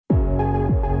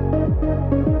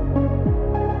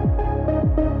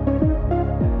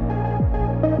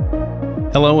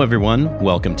Hello, everyone.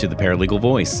 Welcome to the Paralegal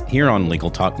Voice here on Legal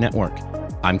Talk Network.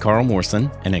 I'm Carl Morrison,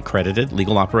 an accredited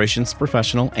legal operations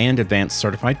professional and advanced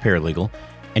certified paralegal,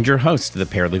 and your host of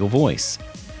the Paralegal Voice.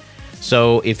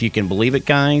 So if you can believe it,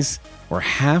 guys, we're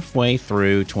halfway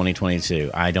through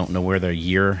 2022. I don't know where the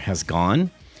year has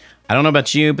gone. I don't know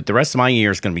about you, but the rest of my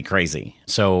year is going to be crazy.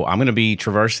 So I'm going to be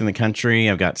traversing the country.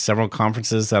 I've got several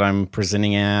conferences that I'm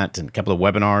presenting at and a couple of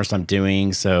webinars I'm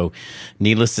doing. So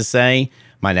needless to say,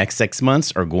 my next 6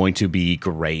 months are going to be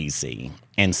crazy.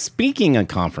 And speaking of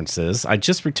conferences, I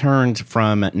just returned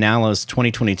from NALA's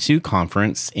 2022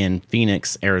 conference in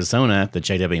Phoenix, Arizona at the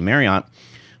JW Marriott,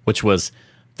 which was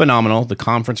phenomenal. The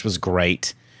conference was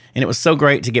great. And it was so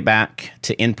great to get back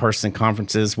to in-person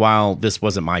conferences. While this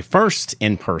wasn't my first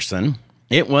in-person,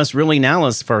 it was really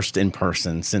NALA's first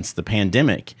in-person since the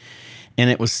pandemic.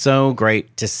 And it was so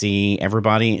great to see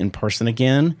everybody in person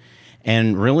again.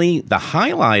 And really, the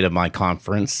highlight of my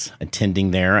conference attending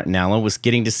there at NALA was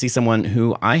getting to see someone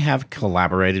who I have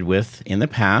collaborated with in the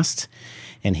past.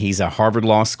 And he's a Harvard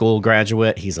Law School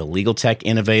graduate. He's a legal tech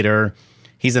innovator.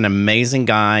 He's an amazing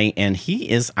guy, and he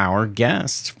is our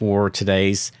guest for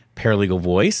today's Paralegal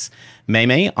Voice,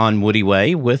 Maymay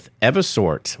Onwudiwe with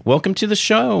Evasort. Welcome to the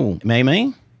show,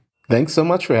 Maymay. Thanks so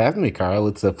much for having me, Carl.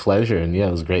 It's a pleasure. And yeah,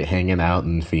 it was great hanging out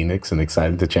in Phoenix and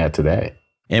excited to chat today.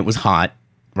 It was hot,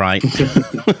 right?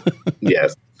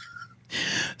 Yes.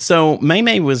 So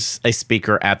Maymay was a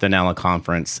speaker at the NALA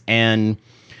conference, and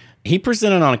he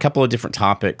presented on a couple of different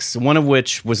topics, one of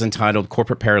which was entitled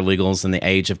Corporate Paralegals in the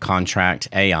Age of Contract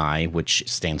AI, which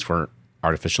stands for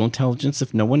Artificial Intelligence,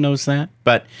 if no one knows that.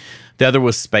 But the other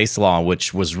was Space Law,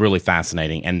 which was really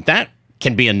fascinating. And that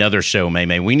can be another show,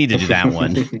 Maymay. We need to do that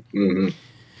one. Mm-hmm.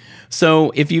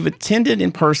 So if you've attended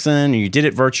in person, or you did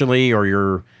it virtually, or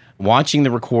you're watching the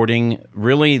recording,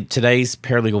 really today's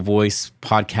Paralegal Voice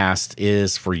podcast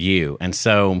is for you. And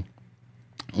so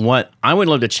what I would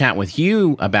love to chat with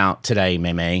you about today,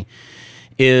 Maymay,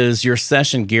 is your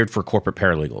session geared for corporate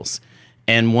paralegals.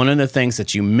 And one of the things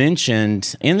that you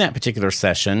mentioned in that particular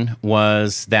session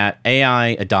was that AI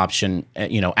adoption,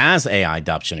 as AI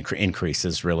adoption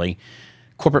increases, really,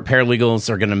 corporate paralegals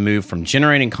are going to move from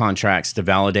generating contracts to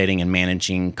validating and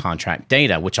managing contract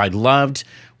data, which I loved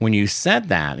when you said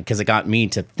that because it got me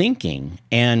to thinking.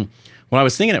 And when I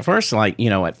was thinking at first,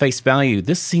 at face value,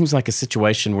 this seems like a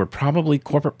situation where probably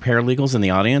corporate paralegals in the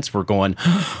audience were going,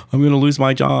 I'm going to lose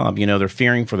my job. They're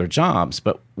fearing for their jobs.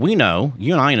 But we know,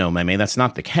 you and I know, Maymay, that's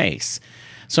not the case.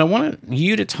 So I wanted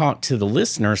you to talk to the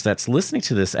listeners that's listening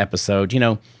to this episode,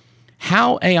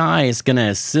 how AI is going to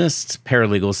assist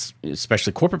paralegals,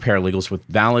 especially corporate paralegals, with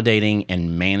validating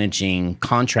and managing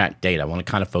contract data. I want to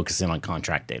kind of focus in on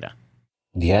contract data.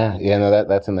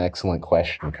 That's an excellent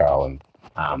question, Carl. And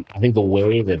I think the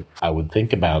way that I would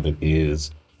think about it is,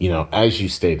 as you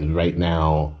stated right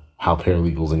now, how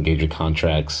paralegals engage with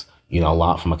contracts, a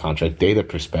lot from a contract data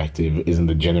perspective is in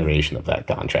the generation of that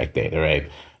contract data,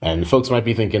 right? And folks might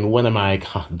be thinking, when am I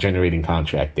generating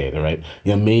contract data, right?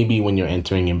 Maybe when you're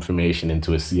entering information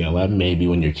into a CLM, maybe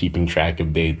when you're keeping track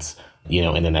of dates,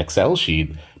 in an Excel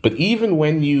sheet. But even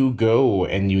when you go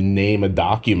and you name a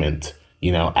document,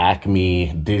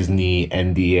 Acme, Disney,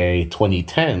 NDA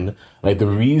 2010, right? The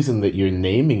reason that you're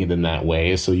naming it in that way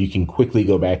is so you can quickly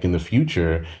go back in the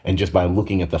future and just by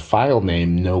looking at the file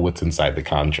name, know what's inside the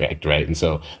contract, right? And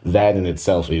so that in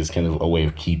itself is kind of a way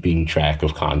of keeping track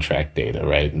of contract data,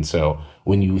 right? And so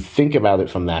when you think about it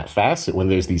from that facet, when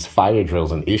there's these fire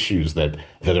drills and issues that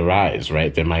arise,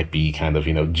 right? There might be kind of,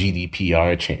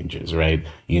 GDPR changes, right?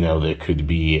 There could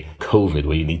be COVID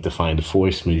where you need to find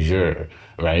force majeure,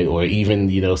 right? Or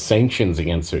even, sanctions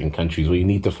against certain countries where you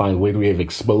need to find where do we have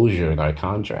exposure in our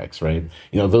contracts, right?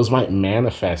 Those might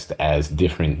manifest as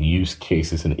different use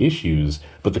cases and issues,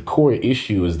 but the core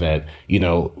issue is that,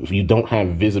 if you don't have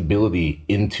visibility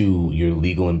into your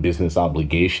legal and business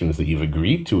obligations that you've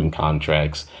agreed to in contracts,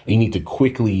 you need to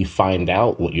quickly find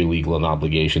out what your legal and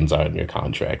obligations are in your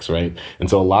contracts, right? And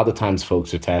so a lot of times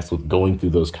folks are tasked with going through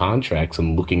those contracts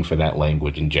and looking for that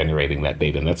language and generating that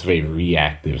data. And that's a very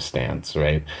reactive stance,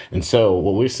 right? And so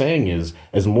what we're saying is,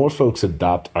 as more folks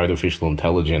adopt artificial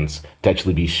intelligence to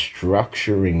actually be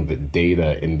structuring the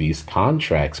data in these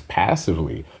contracts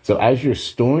passively, so as you're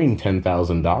storing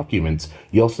 10,000 documents,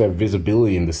 you also have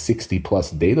visibility into 60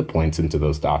 plus data points into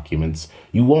those documents.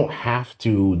 You won't have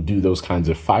to do those kinds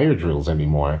of fire drills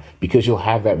anymore because you'll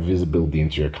have that visibility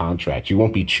into your contract. You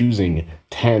won't be choosing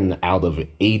 10 out of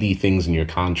 80 things in your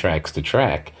contracts to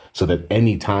track. so that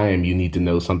any time you need to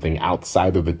know something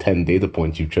outside of the 10 data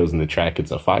points you've chosen to track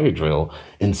it's a fire drill,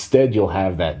 instead you'll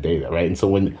have that data, right? And so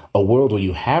when a world where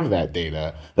you have that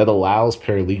data, that allows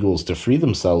paralegals to free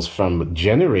themselves from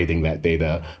generating that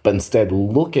data, but instead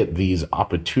look at these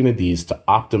opportunities to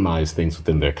optimize things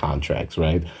within their contracts,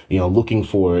 right? Looking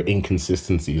for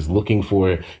inconsistencies, looking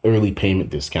for early payment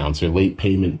discounts or late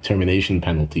payment termination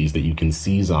penalties that you can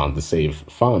seize on to save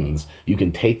funds. You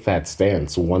can take that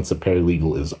stance once a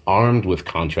paralegal is armed with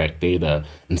contract data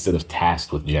instead of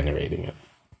tasked with generating it.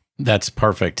 That's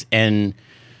perfect. And,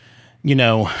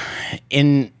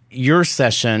 in your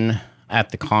session at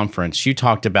the conference, you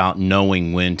talked about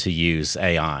knowing when to use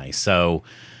AI. So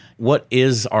what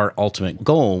is our ultimate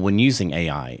goal when using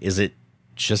AI? Is it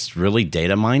just really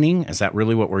data mining? Is that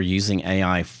really what we're using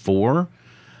AI for?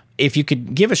 If you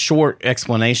could give a short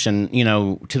explanation,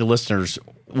 to the listeners,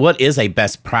 what is a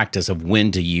best practice of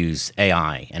when to use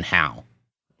AI and how?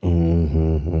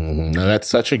 No, that's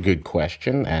such a good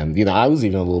question. And, I was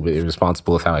even a little bit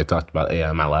irresponsible with how I talked about AI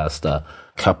in my last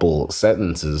couple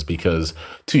sentences, because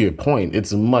to your point,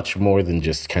 it's much more than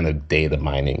just kind of data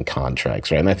mining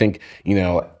contracts, right? And I think,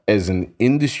 as an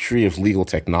industry of legal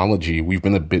technology, we've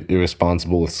been a bit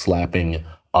irresponsible with slapping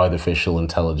artificial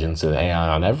intelligence and AI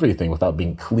on everything without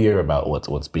being clear about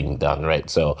what's being done, right?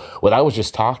 So what I was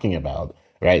just talking about,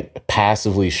 right,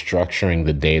 passively structuring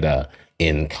the data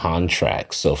in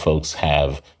contracts so folks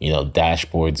have,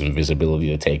 dashboards and visibility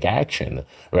to take action,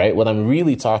 right? What I'm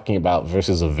really talking about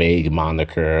versus a vague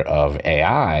moniker of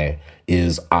AI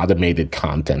is automated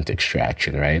content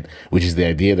extraction, right? Which is the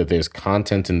idea that there's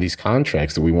content in these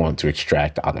contracts that we want to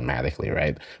extract automatically,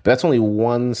 right? But that's only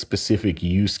one specific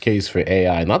use case for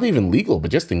AI, not even legal,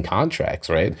 but just in contracts,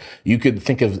 right? You could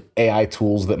think of AI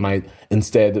tools that might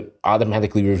instead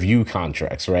automatically review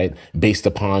contracts, right? Based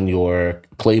upon your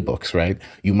playbooks, right?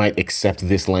 You might accept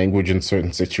this language in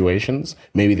certain situations.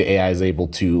 Maybe the AI is able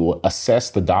to assess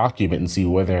the document and see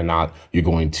whether or not you're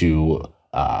going to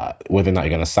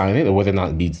sign it, or whether or not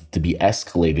it needs to be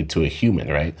escalated to a human,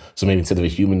 right? So maybe instead of a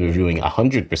human reviewing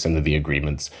 100% of the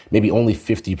agreements, maybe only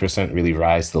 50% really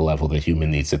rise to the level the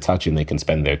human needs to touch, and they can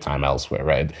spend their time elsewhere,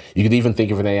 right? You could even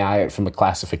think of an AI from a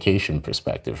classification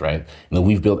perspective, right?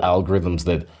 We've built algorithms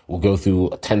that will go through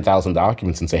 10,000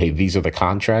 documents and say, hey, these are the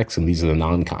contracts and these are the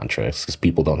non-contracts, because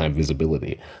people don't have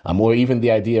visibility. Or even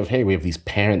the idea of, hey, we have these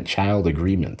parent-child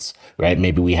agreements, right?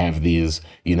 Maybe we have these,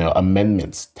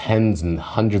 amendments, tens and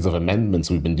hundreds of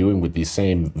amendments we've been doing with these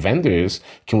same vendors.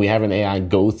 Can we have an AI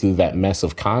go through that mess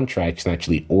of contracts and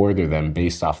actually order them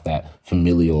based off that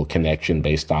familial connection,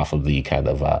 based off of the kind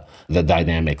of the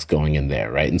dynamics going in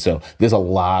there, right? And so there's a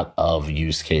lot of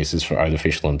use cases for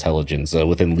artificial intelligence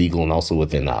within legal and also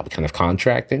within kind of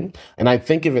contracting. And I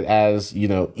think of it as,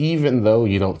 even though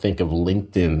you don't think of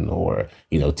LinkedIn or,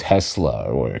 Tesla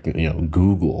or,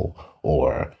 Google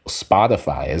or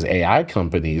Spotify as AI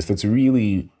companies, that's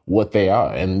really what they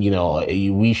are. And,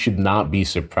 we should not be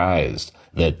surprised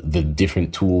that the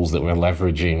different tools that we're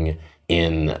leveraging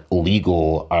in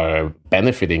legal are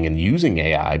benefiting and using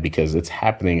AI, because it's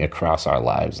happening across our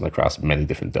lives and across many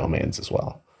different domains as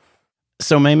well.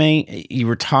 So, Maymay, you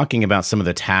were talking about some of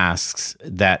the tasks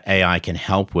that AI can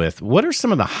help with. What are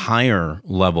some of the higher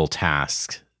level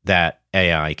tasks that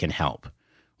AI can help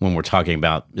when we're talking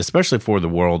about, especially for the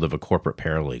world of a corporate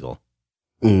paralegal?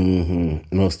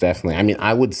 Most definitely.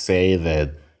 I would say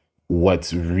that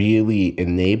what's really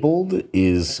enabled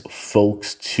is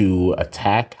folks to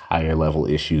attack higher level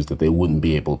issues that they wouldn't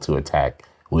be able to attack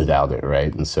without it,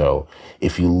 right? And so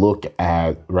if you look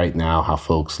at right now how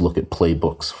folks look at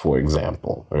playbooks, for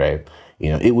example, right?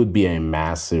 It would be a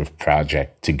massive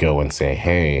project to go and say,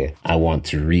 hey, I want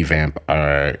to revamp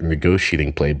our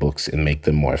negotiating playbooks and make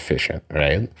them more efficient,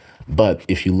 right? But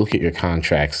if you look at your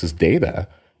contracts as data,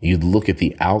 you'd look at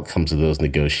the outcomes of those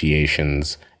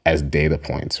negotiations as data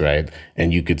points, right?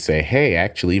 And you could say, hey,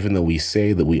 actually, even though we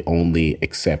say that we only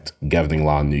accept governing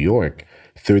law in New York,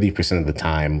 30% of the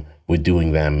time we're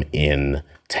doing them in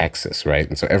Texas, right?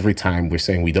 And so every time we're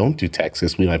saying we don't do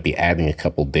Texas, we might be adding a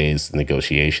couple days to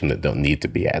negotiation that don't need to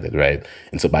be added, right?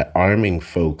 And so by arming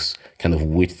folks kind of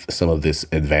with some of this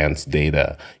advanced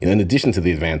data, in addition to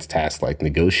the advanced tasks like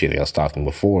negotiating I was talking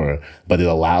before, but it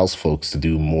allows folks to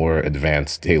do more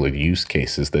advanced tailored use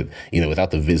cases that,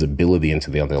 without the visibility into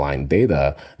the underlying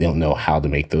data, they don't know how to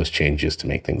make those changes to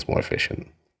make things more efficient.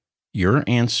 Your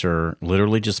answer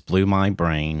literally just blew my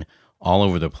brain all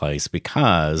over the place,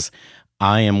 because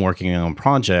I am working on a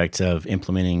project of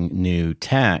implementing new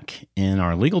tech in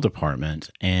our legal department.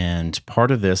 And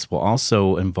part of this will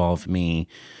also involve me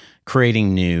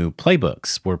creating new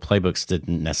playbooks where playbooks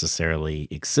didn't necessarily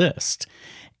exist.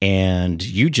 And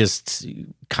you just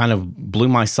kind of blew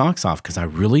my socks off because I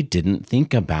really didn't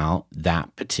think about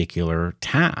that particular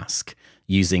task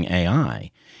using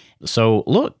AI. So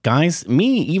look, guys,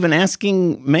 me even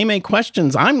asking Maymay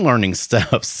questions, I'm learning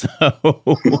stuff. So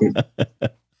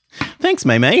thanks,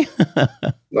 Maymay.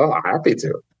 No, happy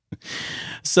to.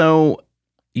 So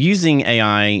using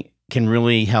AI can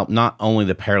really help not only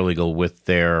the paralegal with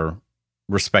their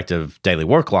respective daily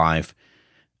work life,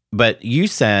 but you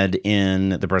said in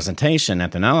the presentation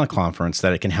at the NALA conference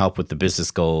that it can help with the business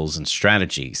goals and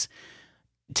strategies.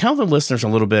 Tell the listeners a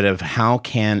little bit of how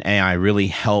can AI really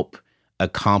help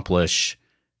accomplish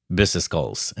business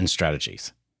goals and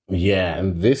strategies. Yeah,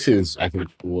 and this is, I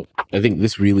think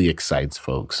this really excites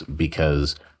folks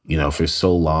because, for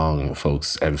so long,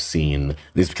 folks have seen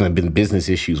there's kind of been business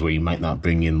issues where you might not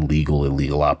bring in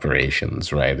illegal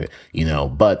operations, right?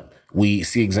 But we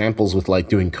see examples with like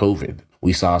during COVID.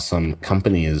 We saw some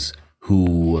companies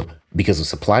who, because of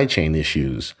supply chain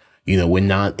issues, were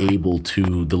not able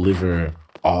to deliver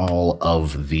all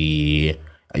of the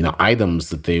items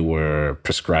that they were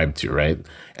prescribed to, right?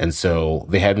 And so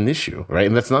they had an issue, right?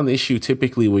 And that's not an issue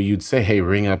typically where you'd say, hey,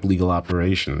 ring up legal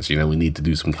operations. We need to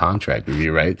do some contract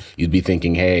review, right? You'd be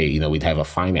thinking, hey, we'd have a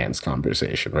finance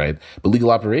conversation, right? But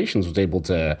legal operations was able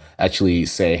to actually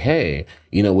say, hey,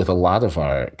 with a lot of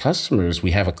our customers,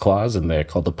 we have a clause in there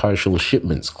called the partial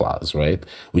shipments clause, right?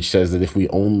 Which says that if we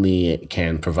only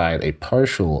can provide a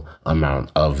partial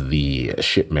amount of the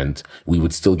shipment, we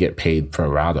would still get paid pro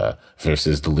rata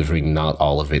versus delivering not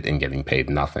all of it and getting paid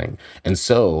nothing. And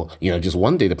so, just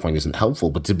one data point isn't helpful,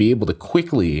 but to be able to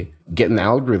quickly get an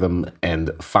algorithm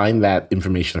and find that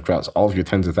information across all of your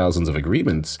tens of thousands of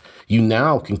agreements, you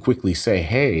now can quickly say,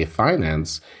 hey,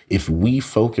 finance, if we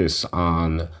focus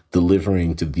on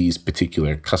delivering to these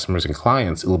particular customers and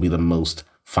clients, it'll be the most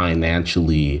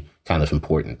financially kind of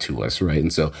important to us, right?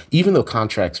 And so even though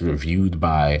contracts are reviewed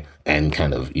by and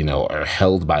kind of, are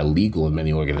held by legal in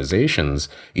many organizations,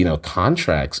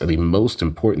 contracts are the most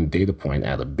important data point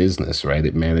at a business, right?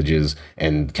 It manages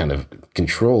and kind of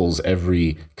controls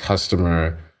every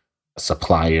customer,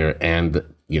 supplier, and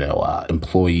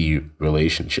employee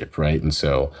relationship, right? And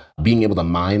so being able to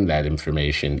mine that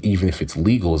information, even if it's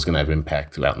legal, is going to have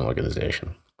impact throughout an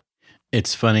organization.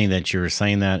 It's funny that you're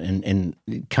saying that and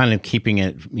kind of keeping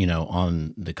it,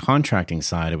 on the contracting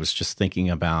side. I was just thinking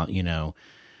about,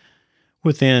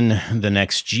 within the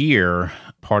next year,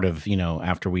 part of,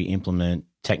 after we implement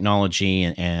technology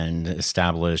and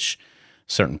establish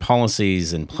certain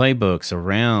policies and playbooks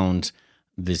around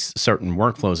this certain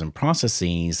workflows and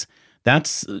processes,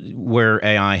 that's where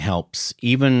AI helps,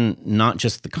 even not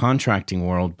just the contracting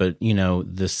world, but,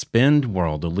 the spend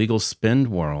world, the legal spend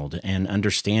world, and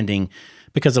understanding,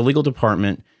 because a legal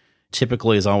department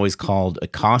typically is always called a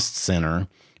cost center,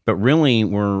 but really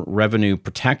we're revenue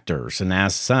protectors. And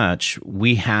as such,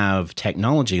 we have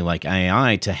technology like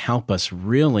AI to help us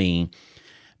really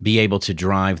be able to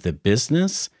drive the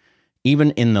business,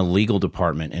 even in the legal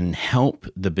department, and help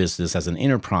the business as an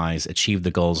enterprise achieve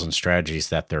the goals and strategies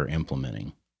that they're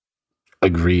implementing.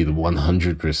 Agreed,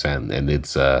 100%. And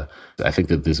it's, I think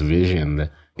that this vision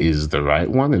is the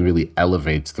right one and really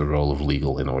elevates the role of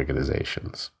legal in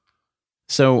organizations.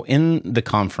 So in the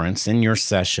conference, in your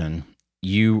session,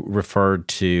 you referred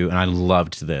to, and I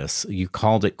loved this, you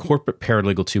called it Corporate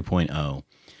Paralegal 2.0.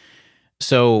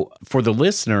 So for the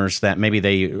listeners that maybe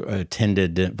they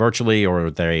attended virtually or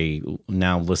they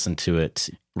now listen to it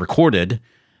recorded,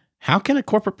 how can a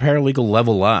corporate paralegal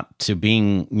level up to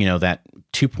being, that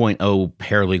 2.0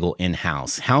 paralegal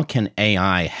in-house? How can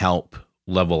AI help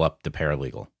level up the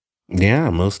paralegal?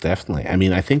 Yeah, most definitely. I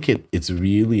mean, I think it's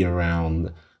really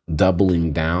around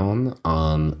doubling down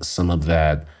on some of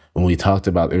that. When we talked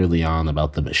about early on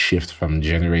about the shift from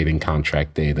generating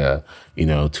contract data,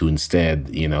 to instead,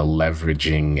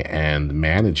 leveraging and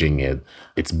managing it,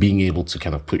 it's being able to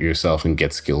kind of put yourself and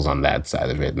get skills on that side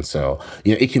of it. And so,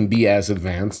 it can be as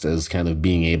advanced as kind of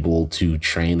being able to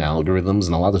train algorithms,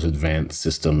 and a lot of advanced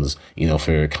systems,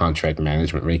 for contract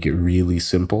management make it really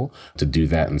simple to do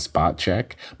that in spot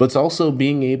check. But it's also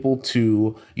being able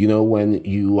to, when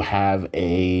you have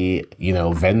a,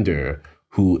 vendor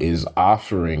who is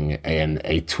offering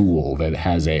a tool that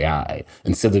has AI,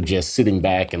 instead of just sitting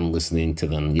back and listening to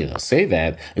them, say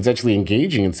that, it's actually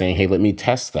engaging and saying, hey, let me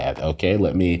test that. Okay.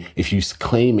 If you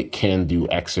claim it can do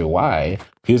X or Y,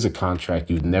 here's a contract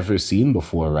you've never seen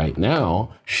before right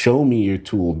now. Show me your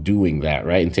tool doing that,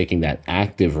 right? And taking that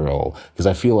active role. Because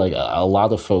I feel like a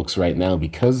lot of folks right now,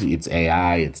 because it's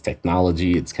AI, it's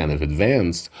technology, it's kind of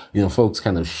advanced, folks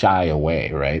kind of shy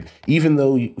away, right? Even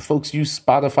though folks use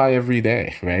Spotify every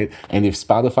day, right? And if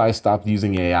Spotify stopped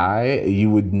using AI,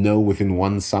 you would know within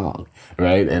one song,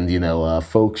 right? And,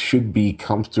 folks should be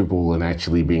comfortable in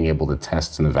actually being able to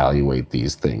test and evaluate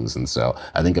these things. And so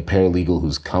I think a paralegal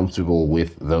who's comfortable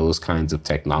with those kinds of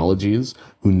technologies,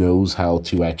 who knows how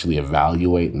to actually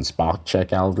evaluate and spot check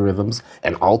algorithms,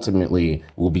 and ultimately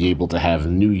will be able to have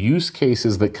new use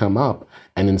cases that come up.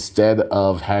 And instead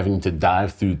of having to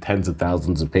dive through tens of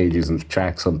thousands of pages and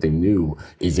track something new,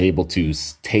 is able to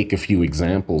take a few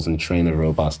examples and train a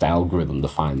robust algorithm to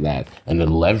find that, and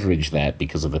then leverage that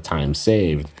because of the time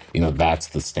saved. That's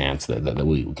the stance that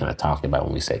we kind of talk about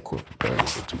when we say corporate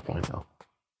paralegal 2.0.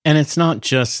 And it's not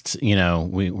just,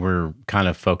 we're kind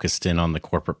of focused in on the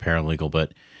corporate paralegal,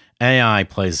 but AI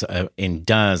plays and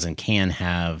does and can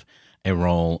have a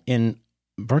role in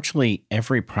virtually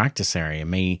every practice area.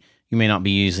 You may not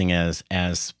be using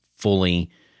as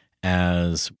fully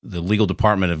as the legal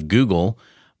department of Google,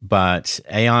 but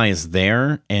AI is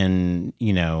there. And,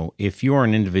 if you're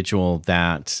an individual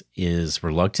that is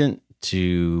reluctant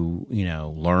to,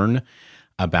 learn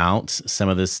about some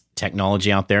of this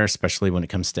technology out there, especially when it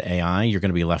comes to AI, you're going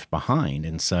to be left behind.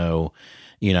 And so,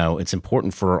 it's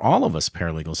important for all of us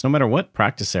paralegals, no matter what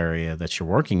practice area that you're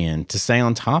working in, to stay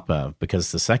on top of,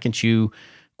 because the second you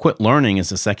quit learning is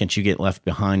the second you get left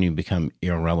behind, you become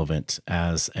irrelevant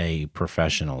as a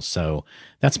professional. So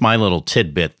that's my little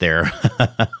tidbit there.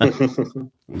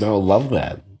 No, love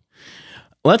that.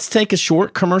 Let's take a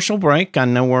short commercial break. I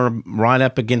know we're right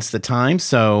up against the time,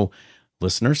 so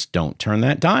listeners, don't turn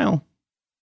that dial.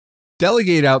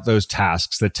 Delegate out those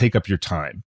tasks that take up your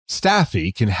time.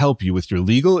 Staffy can help you with your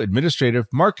legal, administrative,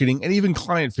 marketing, and even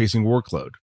client-facing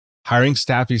workload. Hiring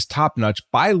Staffy's top-notch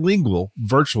bilingual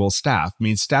virtual staff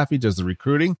means Staffy does the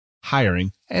recruiting,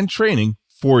 hiring, and training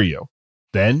for you.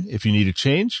 Then, if you need a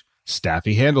change,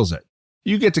 Staffy handles it.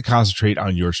 You get to concentrate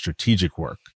on your strategic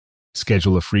work.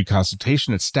 Schedule a free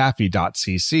consultation at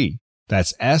staffy.cc.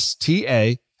 That's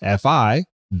STAFI.cc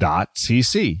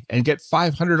and get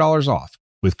 $500 off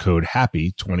with code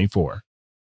HAPPY24.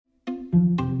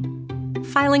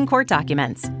 Filing court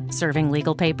documents, serving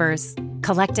legal papers,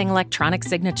 collecting electronic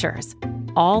signatures,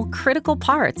 all critical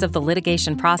parts of the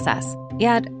litigation process,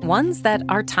 yet ones that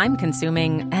are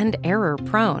time-consuming and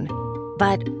error-prone.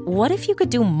 But what if you could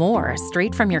do more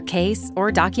straight from your case or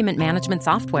document management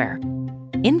software?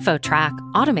 InfoTrack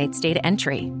automates data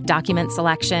entry, document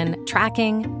selection,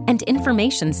 tracking, and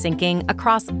information syncing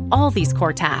across all these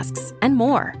core tasks and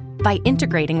more by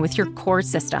integrating with your core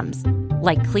systems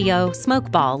like Clio,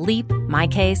 Smokeball, Leap,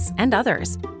 MyCase, and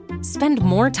others. Spend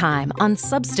more time on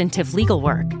substantive legal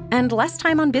work and less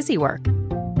time on busy work.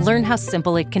 Learn how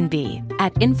simple it can be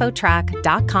at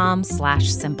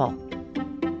infotrack.com/simple.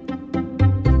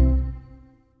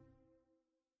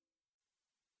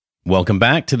 Welcome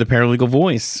back to the Paralegal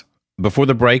Voice. Before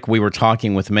the break, we were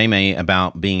talking with Maymay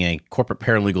about being a corporate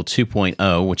paralegal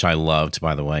 2.0, which I loved,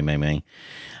 by the way, Maymay.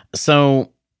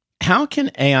 So how can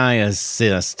AI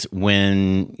assist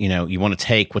when, you want to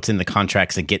take what's in the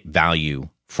contracts and get value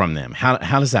from them? How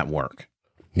does that work?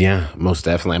 Yeah, most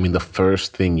definitely. I mean, the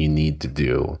first thing you need to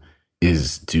do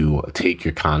is to take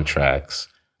your contracts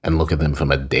and look at them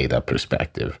from a data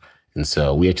perspective. And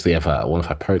so we actually have one of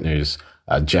our partners,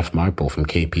 Jeff Marple from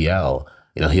KPL.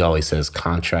 He always says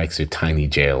contracts are tiny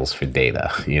jails for data,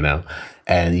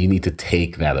 and you need to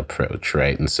take that approach,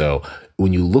 right? And so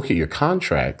when you look at your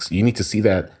contracts, you need to see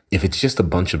that if it's just a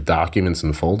bunch of documents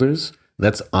and folders,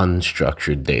 that's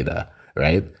unstructured data,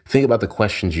 right? Think about the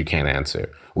questions you can't answer.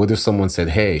 What if someone said,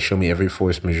 hey, show me every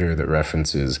force majeure that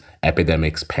references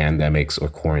epidemics, pandemics, or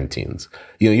quarantines?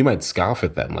 You might scoff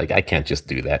at them, like, I can't just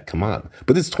do that, come on.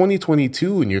 But it's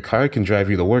 2022 and your car can drive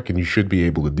you to work and you should be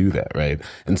able to do that, right?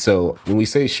 And so when we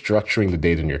say structuring the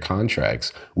data in your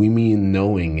contracts, we mean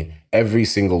knowing every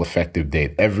single effective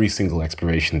date, every single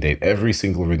expiration date, every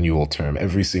single renewal term,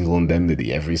 every single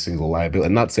indemnity, every single liability.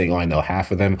 I'm not saying, I know half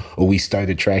of them, or we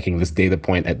started tracking this data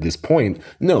point at this point.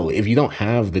 No, if you don't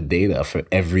have the data for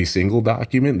every single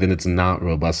document, then it's not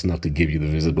robust enough to give you the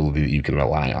visibility that you can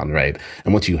rely on, right?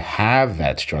 And once you have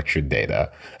that structured data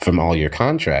from all your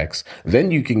contracts,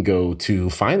 then you can go to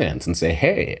finance and say,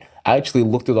 hey, I actually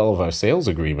looked at all of our sales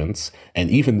agreements, and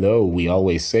even though we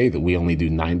always say that we only do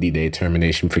 90-day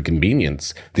termination for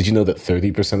convenience, did you know that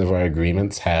 30% of our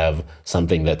agreements have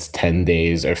something that's 10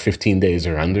 days or 15 days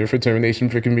or under for termination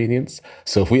for convenience?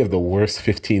 So if we have the worst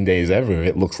 15 days ever,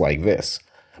 it looks like this.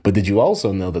 But did you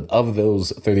also know that of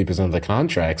those 30% of the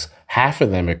contracts, half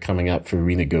of them are coming up for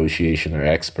renegotiation or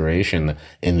expiration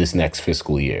in this next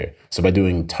fiscal year? So by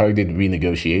doing targeted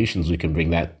renegotiations, we can bring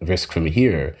that risk from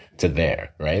here to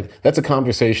there, right? That's a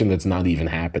conversation that's not even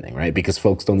happening, right? Because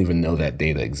folks don't even know that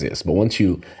data exists. But once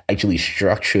you actually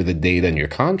structure the data in your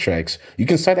contracts, you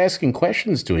can start asking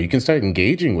questions to it. You can start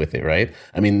engaging with it, right?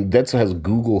 I mean, that's how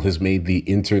Google has made the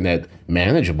internet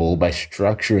manageable by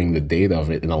structuring the data of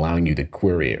it and allowing you to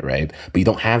query it, right? But you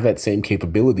don't have that same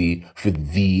capability for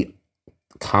the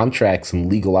contracts and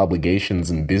legal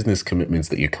obligations and business commitments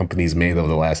that your company's made over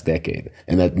the last decade.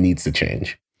 And that needs to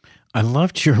change. I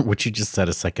loved what you just said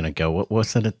a second ago. What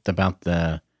was it about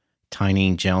the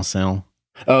tiny jail cell?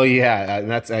 Oh, yeah. And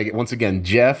that's, once again,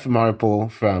 Jeff Marple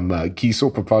from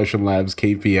Kiesel Propulsion Labs,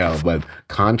 KPL. But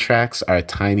contracts are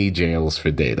tiny jails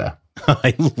for data.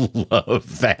 I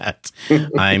love that.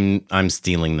 I'm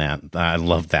stealing that. I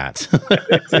love that.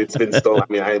 It's been stolen.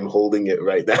 I mean, I am holding it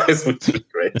right now as we speak,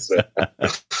 right?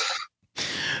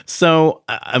 So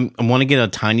I want to get a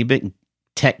tiny bit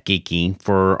tech geeky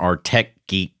for our tech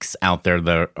geeks out there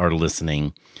that are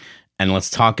listening. And let's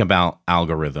talk about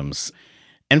algorithms.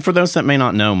 And for those that may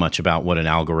not know much about what an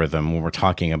algorithm, when we're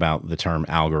talking about the term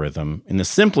algorithm, in the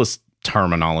simplest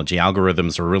terminology,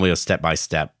 algorithms are really a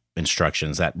step-by-step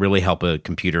instructions that really help a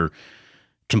computer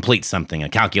complete something, a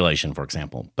calculation, for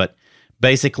example, but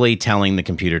basically telling the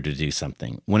computer to do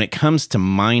something. When it comes to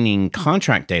mining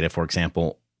contract data, for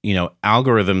example,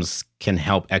 algorithms can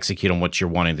help execute on what you're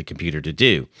wanting the computer to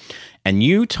do. And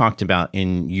you talked about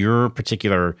in your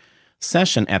particular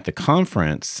session at the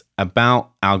conference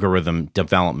about algorithm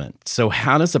development. So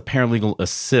how does a paralegal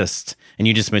assist, and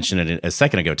you just mentioned it a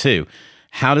second ago too,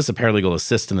 how does a paralegal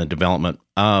assist in the development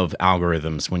of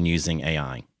algorithms when using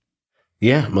AI?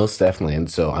 Yeah, most definitely.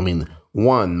 And so, I mean,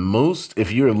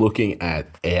 if you're looking at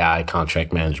AI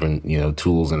contract management,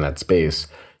 tools in that space,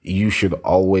 you should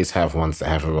always have ones that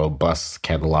have a robust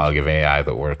catalog of AI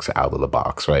that works out of the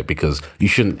box, right? Because you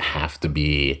shouldn't have to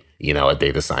be, a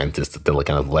data scientist to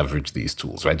kind of leverage these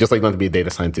tools, right? Just like not to be a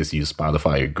data scientist, use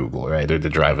Spotify or Google, right? Or to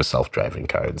drive a self-driving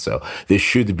car. And so there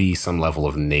should be some level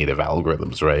of native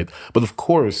algorithms, right? But of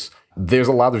course, there's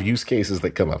a lot of use cases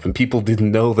that come up, and people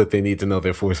didn't know that they need to know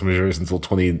their force majeures until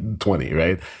 2020,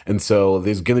 right? And so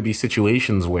there's going to be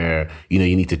situations where, you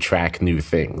need to track new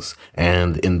things.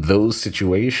 And in those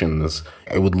situations,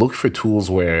 I would look for tools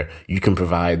where you can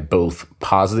provide both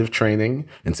positive training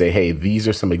and say, hey, these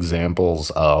are some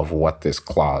examples of what this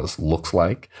clause looks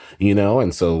like,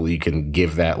 and so you can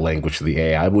give that language to the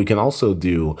AI. But we can also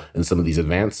do in some of these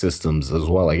advanced systems as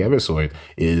well, like Eversort,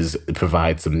 is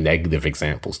provide some negative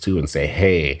examples too, and say,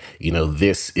 hey,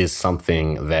 this is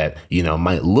something that,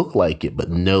 might look like it, but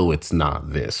no, it's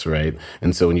not this, right?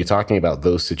 And so when you're talking about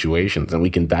those situations, and we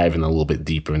can dive in a little bit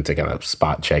deeper into kind of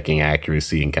spot checking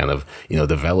accuracy and kind of,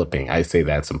 developing, I say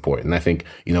that's important. I think,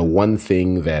 one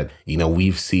thing that,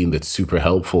 we've seen that's super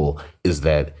helpful is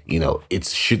that,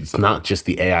 it's not just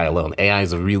the AI alone. AI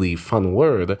is a really fun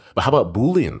word, but how about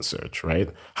Boolean search, right?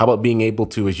 How about being able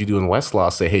to, as you do in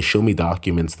Westlaw, say, hey, show me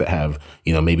documents that have,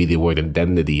 maybe the word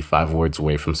indemnity 5 words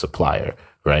away from supplier,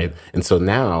 right? And so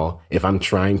now, if I'm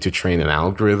trying to train an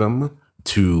algorithm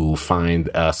to find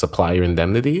a supplier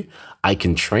indemnity, I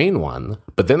can train one,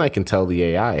 but then I can tell the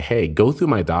AI, hey, go through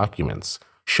my documents,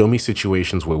 show me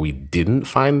situations where we didn't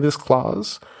find this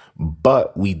clause,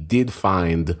 but we did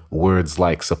find words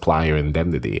like supplier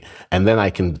indemnity. And then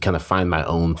I can kind of find my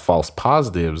own false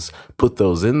positives, put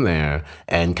those in there,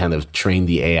 and kind of train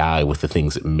the AI with the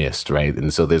things it missed, right?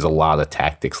 And so there's a lot of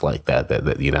tactics like that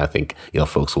I think,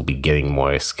 folks will be getting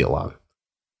more skill on.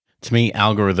 To me,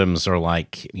 algorithms are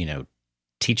like,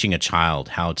 teaching a child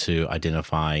how to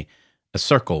identify a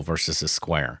circle versus a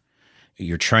square.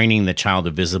 You're training the child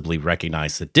to visibly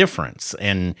recognize the difference.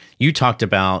 And you talked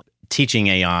about teaching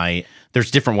AI. There's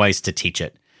different ways to teach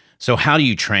it. So how do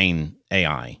you train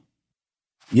AI?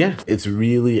 Yeah, it's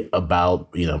really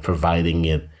about, providing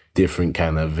it different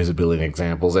kind of visibility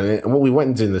examples. And what we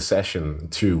went into in the session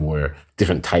too were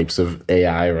different types of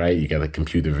AI, right? You got the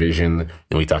computer vision,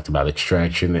 and we talked about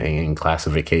extraction and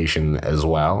classification as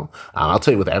well. I'll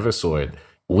tell you with Eversort,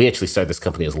 we actually started this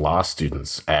company as law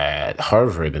students at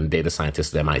Harvard and data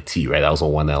scientists at MIT, right? I was a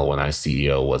 1L when our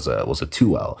CEO was a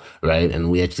 2L, right? And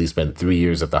we actually spent 3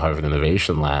 years at the Harvard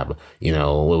Innovation Lab,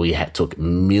 where we took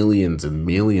millions and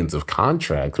millions of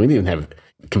contracts. We didn't even have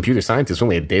computer scientists, we're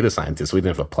only a data scientist. We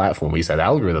didn't have a platform. We just had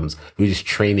algorithms. We were just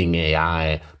training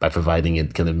AI by providing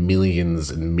it kind of millions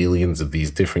and millions of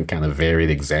these different kind of varied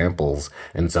examples.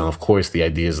 And so, of course, the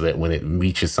idea is that when it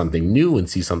reaches something new and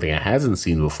sees something it hasn't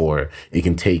seen before, it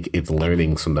can take its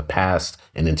learnings from the past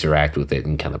and interact with it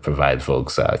and kind of provide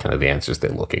folks kind of the answers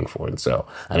they're looking for. And so,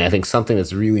 I mean, I think something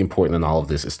that's really important in all of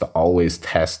this is to always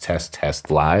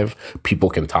test live. People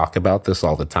can talk about this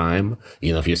all the time.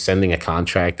 You know, if you're sending a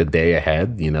contract a day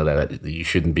ahead, you know, that you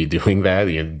shouldn't be doing that.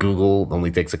 You know, Google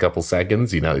only takes a couple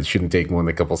seconds. You know, it shouldn't take more than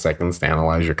a couple seconds to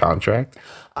analyze your contract.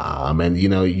 And, you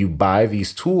know, you buy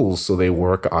these tools so they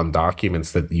work on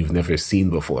documents that you've never seen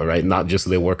before, right? Not just so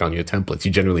they work on your templates.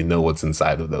 You generally know what's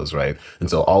inside of those, right? And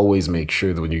so always make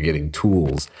sure that when you're getting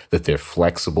tools that they're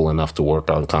flexible enough to work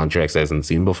on contracts that hasn't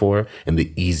seen before. And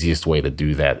the easiest way to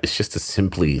do that is just to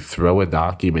simply throw a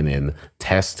document in,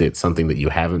 test it, something that you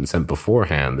haven't sent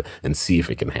beforehand, and see if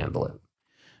it can handle it.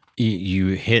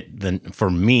 You hit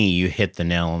the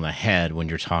nail on the head when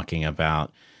you're talking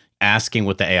about asking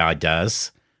what the AI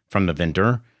does from the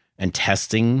vendor and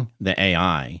testing the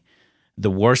AI.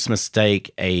 The worst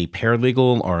mistake a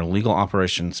paralegal or a legal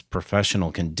operations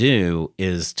professional can do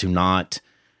is to not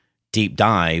deep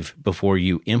dive before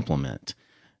you implement,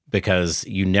 because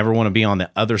you never want to be on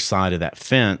the other side of that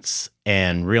fence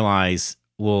and realize,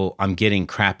 well, I'm getting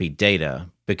crappy data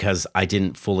because I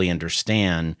didn't fully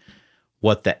understand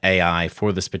what the AI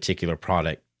for this particular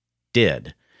product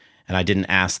did. And I didn't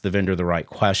ask the vendor the right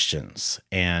questions,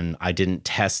 and I didn't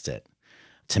test it.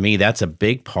 To me, that's a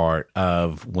big part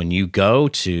of when you go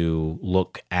to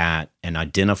look at and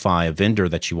identify a vendor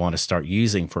that you want to start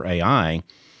using for AI.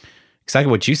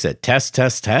 Exactly what you said, test.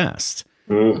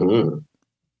 Mm-hmm.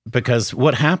 Because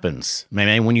what happens,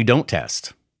 man, when you don't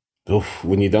test?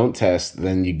 When you don't test,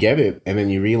 then you get it, and then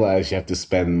you realize you have to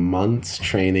spend months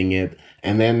training it.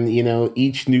 And then, you know,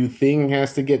 each new thing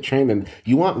has to get trained, and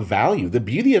you want value. The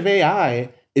beauty of AI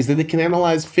is that it can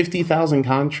analyze 50,000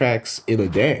 contracts in a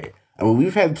day. I mean,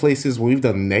 we've had places where we've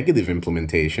done negative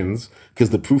implementations because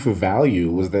the proof of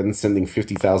value was then sending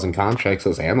 50,000 contracts,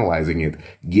 us analyzing it,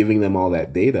 giving them all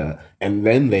that data, and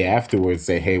then they afterwards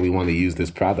say, hey, we want to use this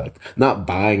product. Not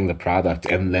buying the product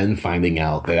and then finding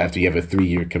out that after you have a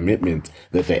 3-year commitment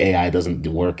that the AI doesn't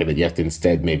work and that you have to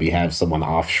instead maybe have someone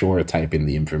offshore type in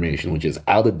the information, which is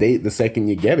out of date the second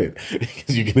you get it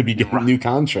because you're going to be getting new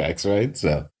contracts, right?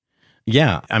 So.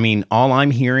 Yeah. I mean, all I'm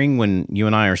hearing when you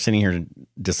and I are sitting here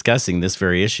discussing this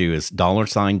very issue is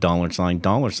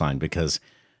 $, because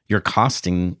you're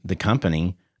costing the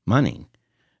company money,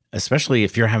 especially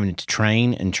if you're having to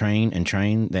train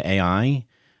the AI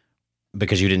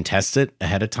because you didn't test it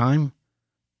ahead of time.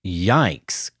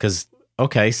 Yikes. Because,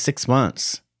 okay, 6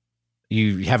 months,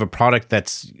 you have a product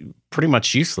that's pretty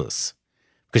much useless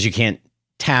because you can't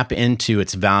tap into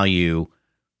its value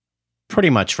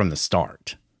pretty much from the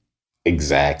start.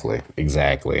 Exactly.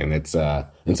 And it's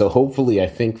and so hopefully I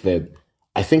think that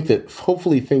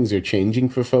hopefully things are changing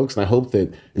for folks. And I hope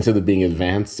that instead of being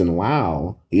advanced and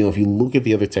wow, you know, if you look at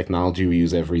the other technology we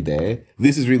use every day,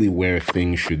 this is really where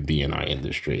things should be in our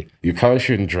industry. Your car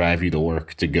shouldn't drive you to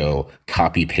work to go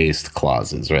copy paste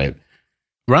clauses, right?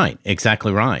 Right.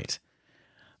 Exactly right.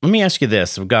 Let me ask you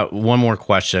this. We've got one more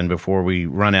question before we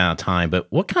run out of time, but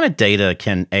what kind of data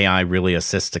can AI really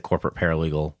assist a corporate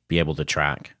paralegal be able to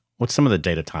track? What's some of the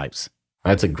data types?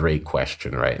 That's a great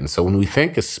question, right? And so when we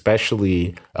think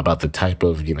especially about the type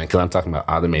of, you know, because I'm talking about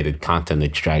automated content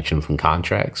extraction from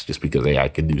contracts, just because AI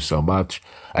can do so much,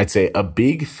 I'd say a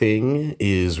big thing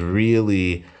is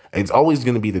really, it's always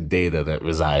going to be the data that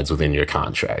resides within your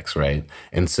contracts, right?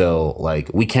 And so, like,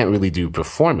 we can't really do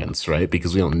performance, right?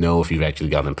 Because we don't know if you've actually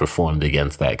gone and performed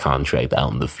against that contract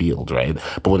out in the field, right?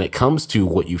 But when it comes to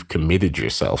what you've committed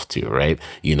yourself to, right?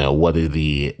 You know, what are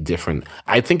the different,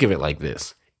 I think of it like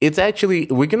this. It's actually,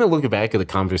 we're going to look back at the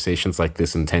conversations like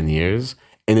this in 10 years,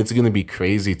 and it's going to be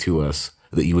crazy to us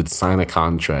that you would sign a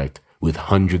contract with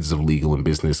hundreds of legal and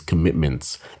business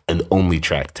commitments and only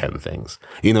track 10 things.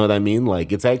 You know what I mean?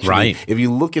 Like, it's actually, right. If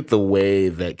you look at the way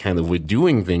that kind of we're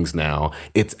doing things now,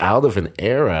 it's out of an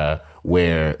era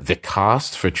where the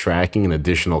cost for tracking an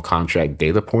additional contract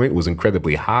data point was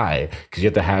incredibly high because you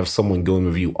had to have someone go and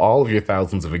review all of your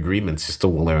thousands of agreements just to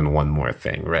learn one more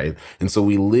thing, right? And so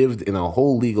we lived in a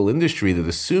whole legal industry that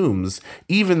assumes,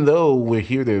 even though we're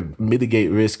here to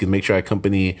mitigate risk and make sure our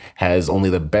company has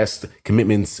only the best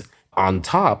commitments On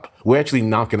top, we're actually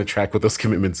not going to track what those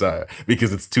commitments are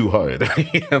because it's too hard.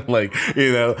 But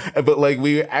like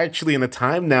we're actually in a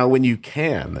time now when you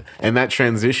can, and that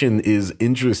transition is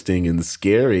interesting and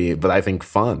scary, but I think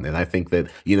fun. And I think that,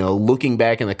 looking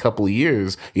back in a couple of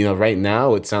years, right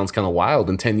now it sounds kind of wild.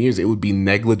 In 10 years, it would be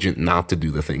negligent not to do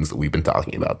the things that we've been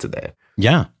talking about today.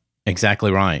 Yeah,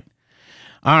 exactly right.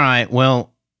 All right.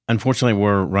 Well, unfortunately,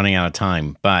 we're running out of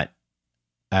time, but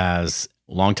as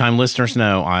longtime listeners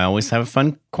know, I always have a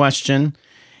fun question.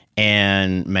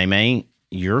 And May,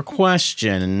 your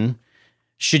question,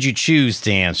 should you choose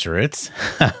to answer it,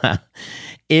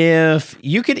 if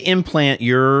you could implant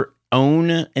your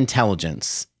own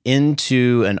intelligence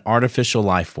into an artificial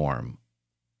life form,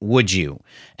 would you?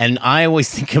 And I always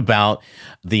think about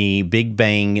the Big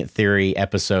Bang Theory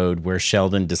episode where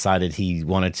Sheldon decided he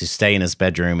wanted to stay in his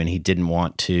bedroom and he didn't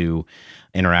want to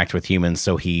interact with humans,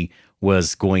 so he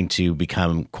was going to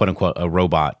become, quote unquote, a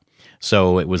robot.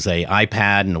 So it was a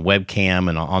iPad and a webcam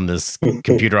and on this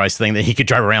computerized thing that he could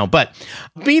drive around. But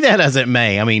be that as it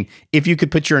may, I mean, if you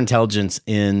could put your intelligence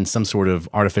in some sort of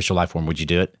artificial life form, would you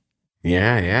do it?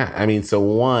 Yeah. I mean, so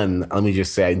one, let me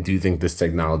just say, I do think this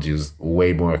technology is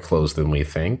way more close than we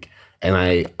think. And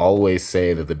I always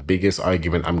say that the biggest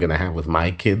argument I'm going to have with my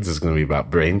kids is going to be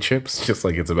about brain chips, just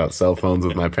like it's about cell phones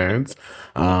with my parents.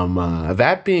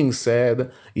 That being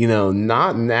said,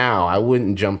 not now. I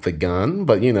wouldn't jump the gun.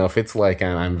 But, if it's like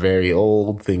I'm very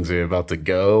old, things are about to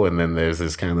go, and then there's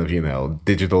this kind of,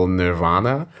 digital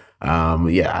nirvana.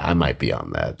 I might be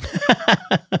on that.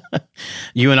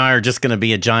 You and I are just going to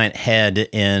be a giant head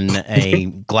in a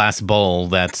glass bowl.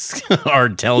 That's our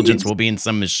intelligence will be in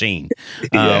some machine.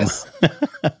 Yes.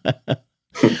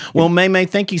 Well, May,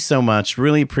 thank you so much.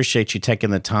 Really appreciate you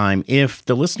taking the time. If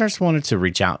the listeners wanted to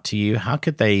reach out to you, how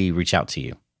could they reach out to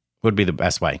you? What would be the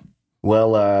best way?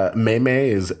 Well, Meme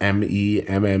is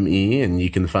MEMME, and you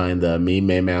can find me,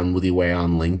 Meme on Woody Way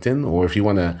on LinkedIn. Or if you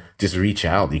want to just reach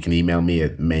out, you can email me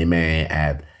at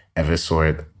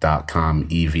meme@evisort.com,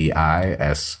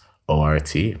 EVISORT.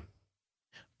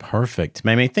 Perfect.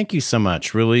 Meme, thank you so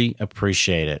much. Really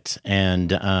appreciate it.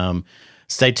 And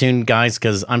stay tuned, guys,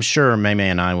 because I'm sure Meme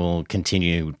and I will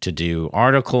continue to do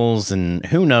articles and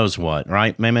who knows what,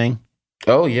 right, Meme?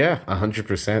 Oh, yeah,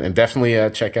 100%. And definitely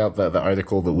check out the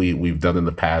article that we've done in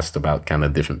the past about kind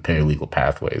of different paralegal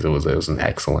pathways. It was an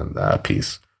excellent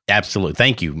piece. Absolutely.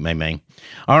 Thank you, Mei.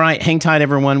 All right, hang tight,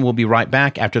 everyone. We'll be right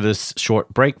back after this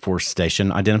short break for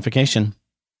station identification.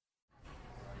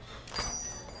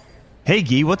 Hey,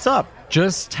 Guy, what's up?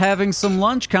 Just having some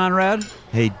lunch, Conrad.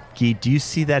 Hey, Guy, do you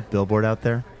see that billboard out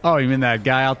there? Oh, you mean that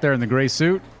guy out there in the gray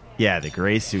suit? Yeah, the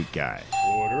gray suit guy.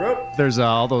 There's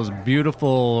all those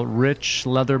beautiful, rich,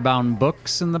 leather-bound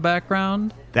books in the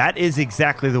background. That is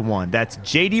exactly the one. That's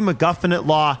J.D. McGuffin at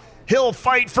Law. He'll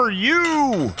fight for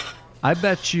you! I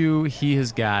bet you he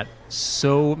has got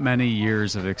so many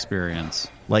years of experience.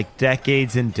 Like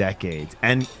decades and decades.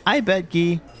 And I bet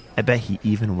he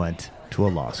even went to a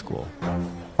law school.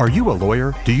 Are you a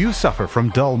lawyer? Do you suffer from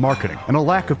dull marketing and a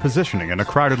lack of positioning in a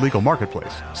crowded legal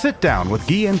marketplace? Sit down with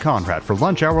Guy and Conrad for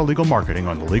Lunch Hour Legal Marketing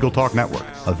on the Legal Talk Network.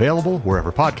 Available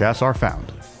wherever podcasts are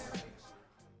found.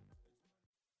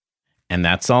 And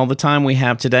that's all the time we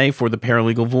have today for the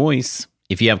Paralegal Voice.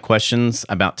 If you have questions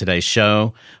about today's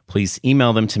show, please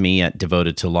email them to me at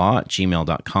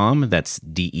devotedtolaw@gmail.com. That's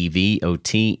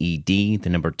DEVOTED, the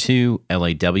number 2,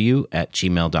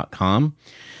 LAW@gmail.com.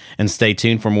 And stay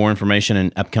tuned for more information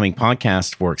and upcoming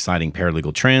podcasts for exciting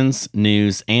paralegal trends,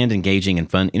 news, and engaging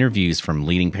and fun interviews from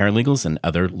leading paralegals and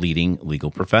other leading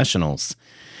legal professionals.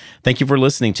 Thank you for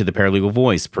listening to the Paralegal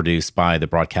Voice, produced by the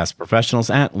broadcast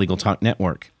professionals at Legal Talk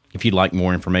Network. If you'd like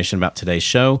more information about today's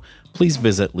show, please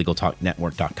visit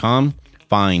LegalTalkNetwork.com.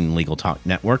 Find Legal Talk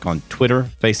Network on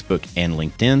Twitter, Facebook, and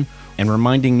LinkedIn. And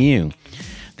reminding you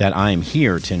that I am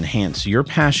here to enhance your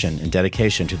passion and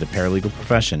dedication to the paralegal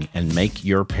profession and make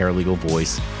your paralegal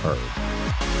voice heard.